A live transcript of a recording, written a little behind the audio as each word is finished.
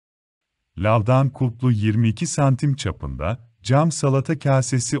Lavdan kulplu 22 santim çapında, cam salata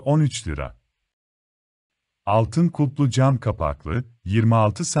kasesi 13 lira. Altın kulplu cam kapaklı,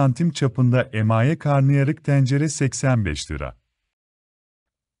 26 santim çapında emaye karnıyarık tencere 85 lira.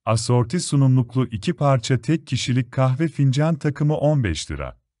 Asorti sunumluklu 2 parça tek kişilik kahve fincan takımı 15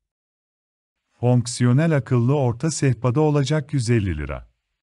 lira. Fonksiyonel akıllı orta sehpada olacak 150 lira.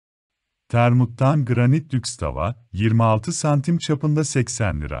 Termut'tan granit lüks tava, 26 santim çapında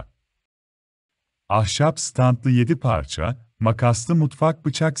 80 lira. Ahşap standlı 7 parça, makaslı mutfak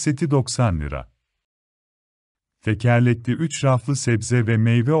bıçak seti 90 lira. Tekerlekli 3 raflı sebze ve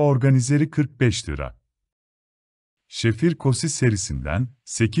meyve organizeri 45 lira. Şefir Kosi serisinden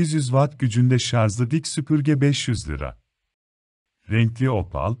 800 watt gücünde şarjlı dik süpürge 500 lira. Renkli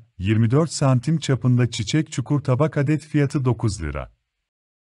opal, 24 santim çapında çiçek çukur tabak adet fiyatı 9 lira.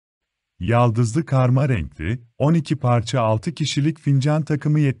 Yaldızlı karma renkli, 12 parça 6 kişilik fincan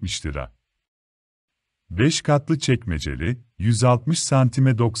takımı 70 lira. 5 katlı çekmeceli, 160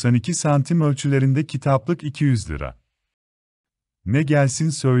 santime 92 santim ölçülerinde kitaplık 200 lira. Ne gelsin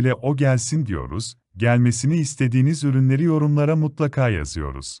söyle o gelsin diyoruz, gelmesini istediğiniz ürünleri yorumlara mutlaka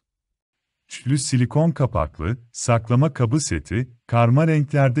yazıyoruz. Üçlü silikon kapaklı, saklama kabı seti, karma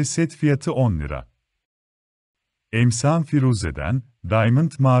renklerde set fiyatı 10 lira. Emsan Firuze'den,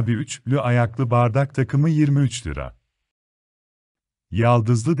 Diamond mavi üçlü ayaklı bardak takımı 23 lira.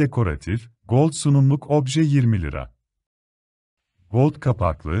 Yaldızlı dekoratif, gold sunumluk obje 20 lira. Gold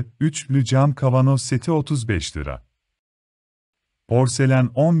kapaklı, üçlü cam kavanoz seti 35 lira. Porselen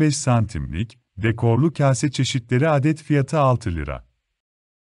 15 santimlik, dekorlu kase çeşitleri adet fiyatı 6 lira.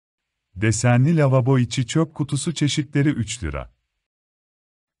 Desenli lavabo içi çöp kutusu çeşitleri 3 lira.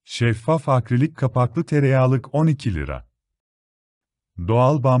 Şeffaf akrilik kapaklı tereyağlık 12 lira.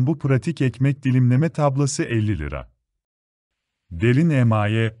 Doğal bambu pratik ekmek dilimleme tablası 50 lira. Derin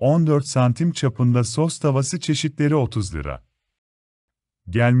emaye 14 santim çapında sos tavası çeşitleri 30 lira.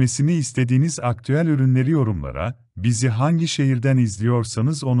 Gelmesini istediğiniz aktüel ürünleri yorumlara, bizi hangi şehirden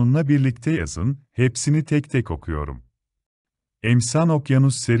izliyorsanız onunla birlikte yazın, hepsini tek tek okuyorum. Emsan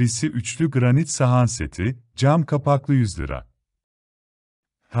Okyanus serisi üçlü granit sahan seti, cam kapaklı 100 lira.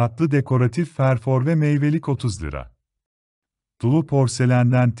 Tatlı dekoratif ferfor ve meyvelik 30 lira. Dolu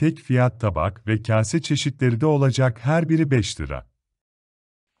porselenden tek fiyat tabak ve kase çeşitleri de olacak her biri 5 lira.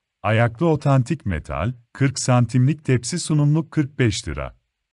 Ayaklı otantik metal, 40 santimlik tepsi sunumluk 45 lira.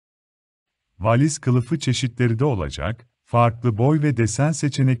 Valiz kılıfı çeşitleri de olacak, farklı boy ve desen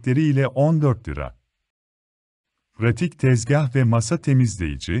seçenekleri ile 14 lira. Pratik tezgah ve masa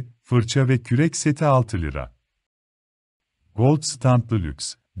temizleyici, fırça ve kürek seti 6 lira. Gold standlı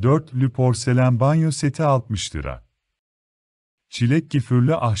lüks, 4'lü porselen banyo seti 60 lira. Çilek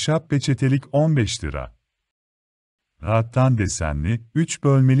gifürlü ahşap peçetelik 15 lira. Rahattan desenli, 3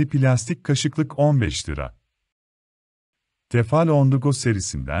 bölmeli plastik kaşıklık 15 lira. Tefal Ondugo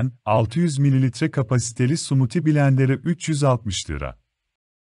serisinden 600 ml kapasiteli smoothie blenderı 360 lira.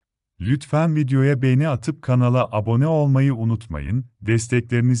 Lütfen videoya beğeni atıp kanala abone olmayı unutmayın,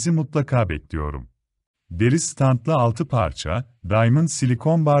 desteklerinizi mutlaka bekliyorum. Deri standlı 6 parça, Diamond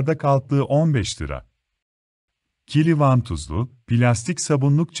silikon bardak altlığı 15 lira. Kili vantuzlu, plastik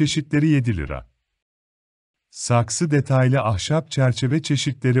sabunluk çeşitleri 7 lira. Saksı detaylı ahşap çerçeve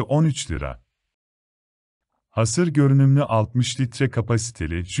çeşitleri 13 lira. Hasır görünümlü 60 litre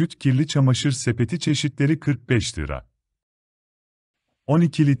kapasiteli jüt kirli çamaşır sepeti çeşitleri 45 lira.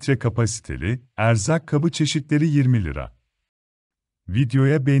 12 litre kapasiteli erzak kabı çeşitleri 20 lira.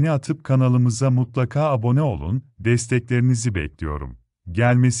 Videoya beğeni atıp kanalımıza mutlaka abone olun, desteklerinizi bekliyorum.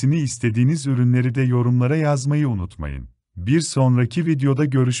 Gelmesini istediğiniz ürünleri de yorumlara yazmayı unutmayın. Bir sonraki videoda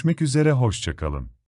görüşmek üzere, hoşça kalın.